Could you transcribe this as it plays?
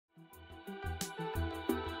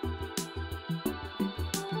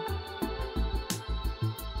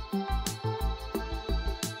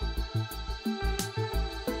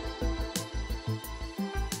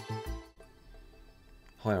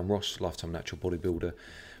Hi, I'm Ross, Lifetime Natural Bodybuilder.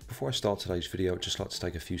 Before I start today's video, I'd just like to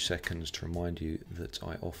take a few seconds to remind you that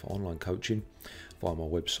I offer online coaching via my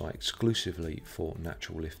website exclusively for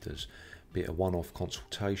natural lifters. Be it a one-off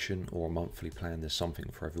consultation or a monthly plan, there's something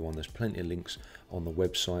for everyone. There's plenty of links on the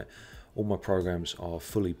website. All my programs are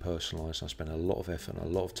fully personalised. I spend a lot of effort and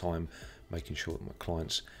a lot of time making sure that my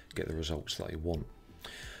clients get the results that they want.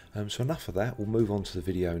 So enough of that, we'll move on to the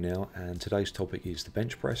video now, and today's topic is the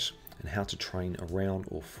bench press and how to train around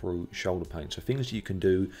or through shoulder pain. So things that you can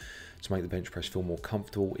do to make the bench press feel more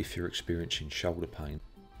comfortable if you're experiencing shoulder pain.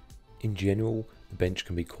 In general, the bench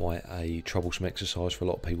can be quite a troublesome exercise for a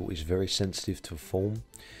lot of people. It's very sensitive to form.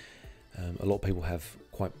 A lot of people have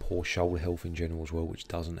quite poor shoulder health in general as well, which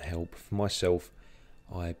doesn't help. For myself,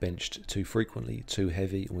 I benched too frequently, too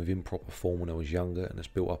heavy, and with improper form when I was younger, and it's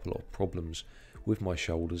built up a lot of problems with my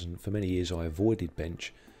shoulders. And for many years I avoided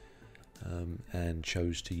bench and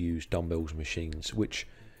chose to use dumbbells machines, which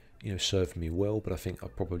served me well, but I think I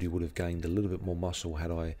probably would have gained a little bit more muscle had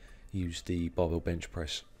I used the barbell bench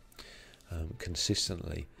press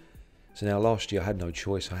consistently. So now last year I had no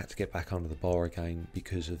choice. I had to get back under the bar again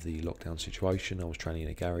because of the lockdown situation. I was training in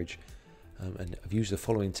a garage, and I've used the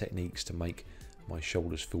following techniques to make my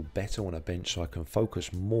shoulders feel better on a bench, so I can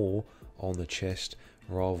focus more on the chest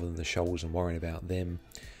rather than the shoulders and worrying about them.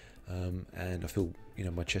 And I feel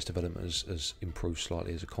my chest development has improved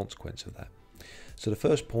slightly as a consequence of that. So the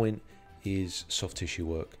first point is soft tissue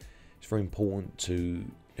work. It's very important to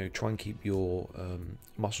try and keep your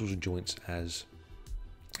muscles and joints as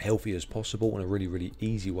healthy as possible, and a really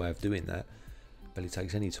easy way of doing that, but it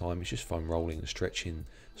takes any time, it's just foam rolling and stretching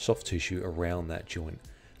soft tissue around that joint.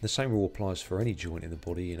 The same rule applies for any joint in the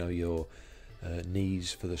body. Your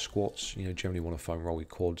knees for the squats, generally want to foam roll your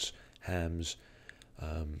quads, hams,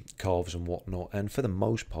 calves and whatnot, and for the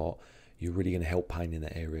most part you're really going to help pain in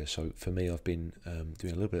that area. So for me, I've been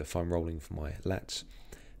doing a little bit of foam rolling for my lats,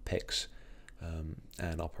 pecs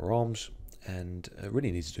and upper arms, and I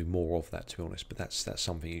really need to do more of that, to be honest, but that's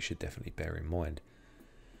something you should definitely bear in mind.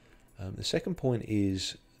 The second point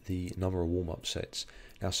is the number of warm-up sets.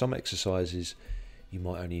 Now some exercises you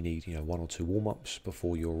might only need one or two warm-ups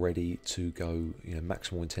before you're ready to go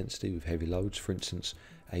maximal intensity with heavy loads. For instance,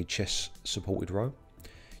 a chest supported row,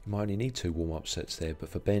 you might only need two warm-up sets there, but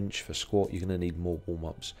for bench, for squat, you're going to need more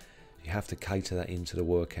warm-ups. You have to cater that into the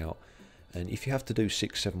workout, and if you have to do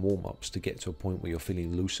 6-7 warm-ups to get to a point where you're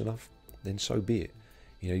feeling loose enough, then so be it.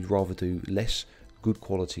 You'd rather do less good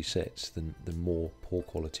quality sets than more poor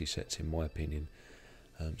quality sets, in my opinion.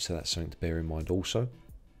 So that's something to bear in mind also.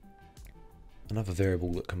 Another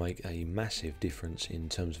variable that can make a massive difference in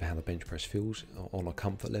terms of how the bench press feels on a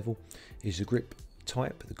comfort level is the grip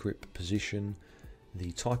type, the grip position,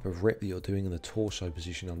 the type of rep that you're doing, and the torso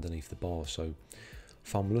position underneath the bar. So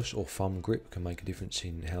thumbless or thumb grip can make a difference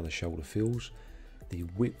in how the shoulder feels. The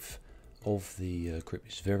width of the grip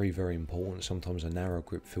is very important. Sometimes a narrow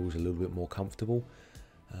grip feels a little bit more comfortable.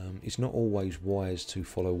 It's not always wise to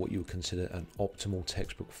follow what you would consider an optimal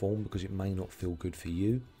textbook form, because it may not feel good for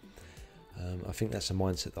you. I think that's a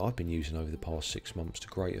mindset that I've been using over the past 6 months to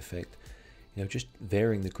great effect. Just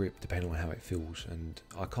varying the grip depending on how it feels, and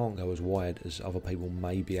I can't go as wide as other people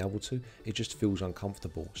may be able to. It just feels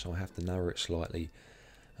uncomfortable, so I have to narrow it slightly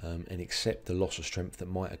and accept the loss of strength that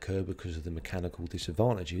might occur because of the mechanical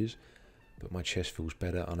disadvantages, but my chest feels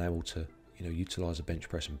better. I'm able to utilize a bench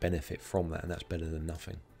press and benefit from that, and that's better than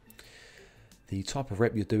nothing. The type of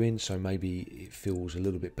rep you're doing, so maybe it feels a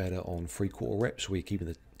little bit better on 3/4 reps where you're keeping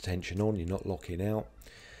the tension on, you're not locking out,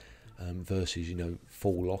 versus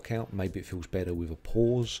full lockout. Maybe it feels better with a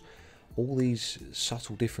pause. All these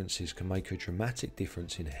subtle differences can make a dramatic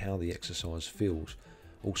difference in how the exercise feels.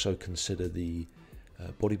 Also consider the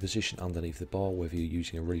body position underneath the bar, whether you're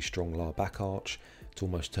using a really strong lower back arch to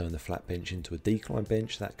almost turn the flat bench into a decline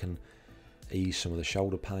bench. That can ease some of the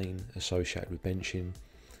shoulder pain associated with benching.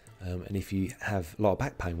 And if you have lower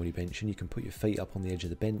back pain when you're benching, you can put your feet up on the edge of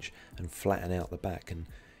the bench and flatten out the back, and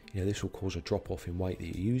this will cause a drop off in weight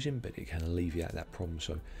that you're using, but it can alleviate that problem.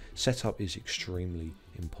 So setup is extremely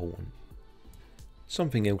important.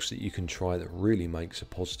 Something else that you can try that really makes a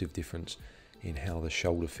positive difference in how the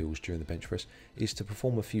shoulder feels during the bench press is to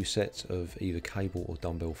perform a few sets of either cable or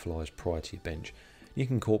dumbbell flies prior to your bench. You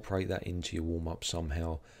can incorporate that into your warm-up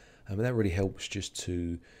somehow, and that really helps just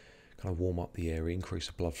to kind of warm up the area, increase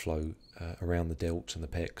the blood flow around the delts and the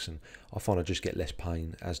pecs, and I find I just get less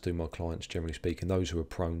pain, as do my clients, generally speaking, those who are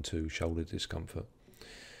prone to shoulder discomfort.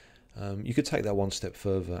 You could take that one step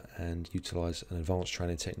further and utilize an advanced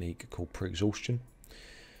training technique called pre-exhaustion,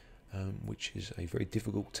 which is a very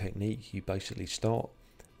difficult technique. You basically start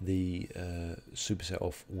the superset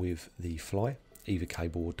off with the fly, either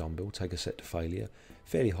cable or dumbbell, take a set to failure,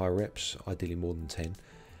 fairly high reps, ideally more than 10,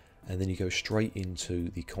 and then you go straight into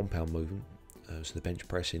the compound movement, so the bench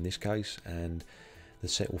press in this case, and the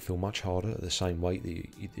set will feel much harder at the same weight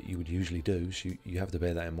that you would usually do, so you have to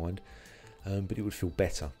bear that in mind, but it would feel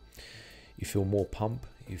better. You feel more pump,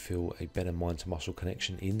 you feel a better mind to muscle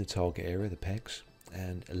connection in the target area, the pecs,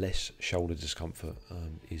 and less shoulder discomfort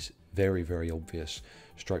is very, very obvious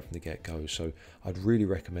straight from the get-go. So I'd really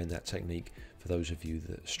recommend that technique for those of you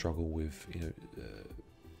that struggle with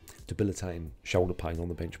debilitating shoulder pain on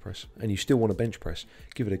the bench press, and you still want to bench press.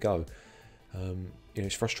 Give it a go.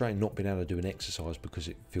 It's frustrating not being able to do an exercise because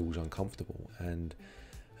it feels uncomfortable, and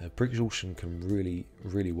pre-exhaustion can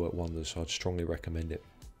really work wonders, so I'd strongly recommend it.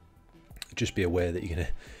 Just be aware that you're going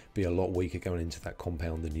to be a lot weaker going into that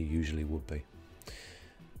compound than you usually would be.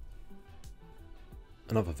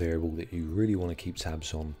 Another variable that you really want to keep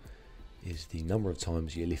tabs on is the number of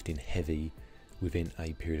times you're lifting heavy within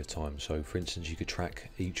a period of time. So for instance, you could track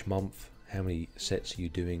each month how many sets are you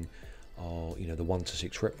doing are, the 1 to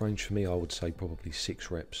 6 rep range. For me, I would say probably 6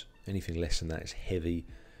 reps. Anything less than that is heavy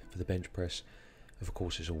for the bench press. Of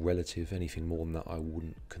course, it's all relative. Anything more than that I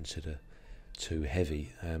wouldn't consider too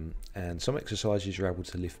heavy, and some exercises you're able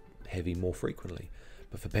to lift heavy more frequently,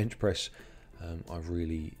 but for bench press I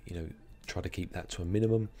really try to keep that to a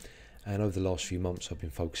minimum, and over the last few months I've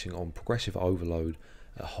been focusing on progressive overload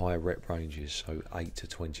at higher rep ranges, so 8 to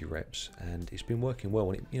 20 reps, and it's been working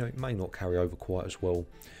well. And it may not carry over quite as well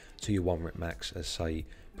to your 1 rep max as say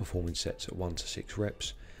performing sets at 1 to 6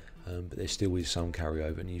 reps, but there still is some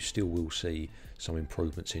carryover, and you still will see some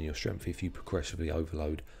improvements in your strength if you progressively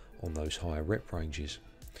overload on those higher rep ranges.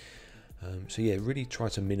 So yeah, really try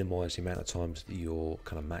to minimize the amount of times that you're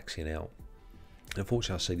kind of maxing out.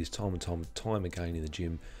 Unfortunately, I see this time and time again in the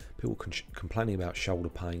gym, people complaining about shoulder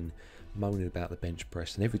pain, moaning about the bench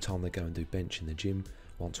press, and every time they go and do bench in the gym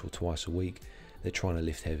once or twice a week, they're trying to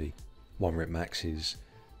lift heavy. 1 rep maxes,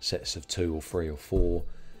 sets of 2 or 3 or 4,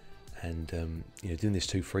 and doing this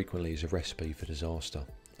too frequently is a recipe for disaster.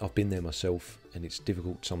 I've been there myself, and it's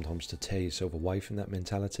difficult sometimes to tear yourself away from that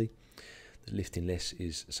mentality. That lifting less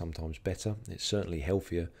is sometimes better. It's certainly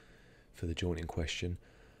healthier for the joint in question,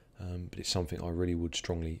 but it's something I really would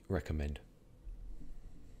strongly recommend.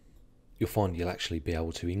 You'll find you'll actually be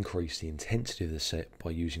able to increase the intensity of the set by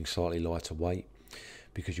using slightly lighter weight,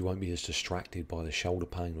 because you won't be as distracted by the shoulder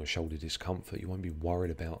pain or shoulder discomfort. You won't be worried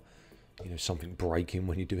about something breaking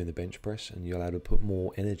when you're doing the bench press, and you're able to put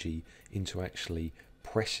more energy into actually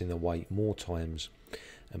pressing the weight more times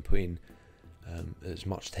and putting as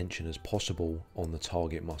much tension as possible on the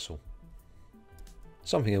target muscle.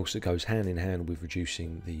 Something else that goes hand in hand with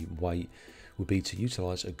reducing the weight would be to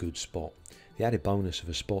utilize a good spot. The added bonus of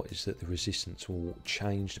a spot is that the resistance will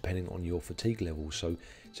change depending on your fatigue level, so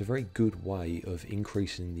it's a very good way of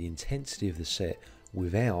increasing the intensity of the set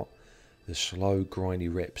without the slow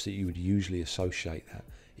grindy reps that you would usually associate that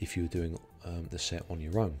if you were doing the set on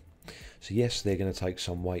your own. So yes, they're going to take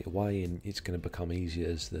some weight away, and it's going to become easier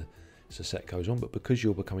as the set goes on, but because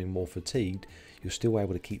you're becoming more fatigued, you're still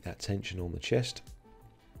able to keep that tension on the chest.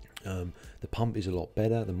 The pump is a lot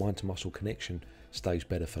better, the mind to muscle connection stays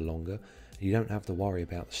better for longer. You don't have to worry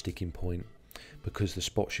about the sticking point, because the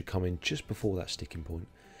spot should come in just before that sticking point.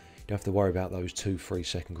 You don't have to worry about those 2-3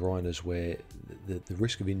 second grinders where the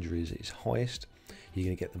risk of injury is highest. You're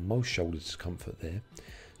going to get the most shoulder discomfort there.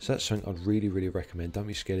 So that's something I'd really recommend. Don't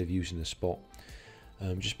be scared of using the spot.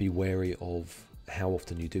 Just be wary of how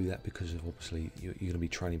often you do that, because of obviously you're going to be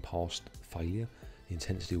training past failure. The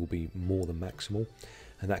intensity will be more than maximal,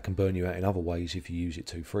 and that can burn you out in other ways if you use it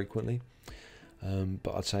too frequently.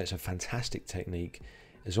 But I'd say it's a fantastic technique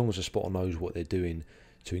as long as the spotter knows what they're doing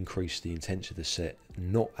to increase the intensity of the set,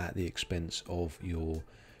 not at the expense of your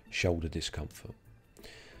shoulder discomfort.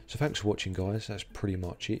 So thanks for watching, guys. That's pretty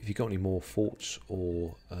much it. If you've got any more thoughts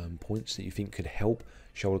or points that you think could help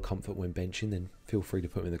shoulder comfort when benching, then feel free to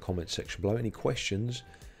put them in the comments section below. Any questions,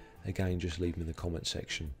 again, just leave them in the comment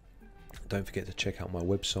section. Don't forget to check out my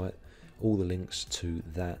website. All the links to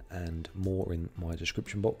that and more in my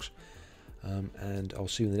description box. And I'll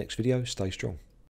see you in the next video. Stay strong.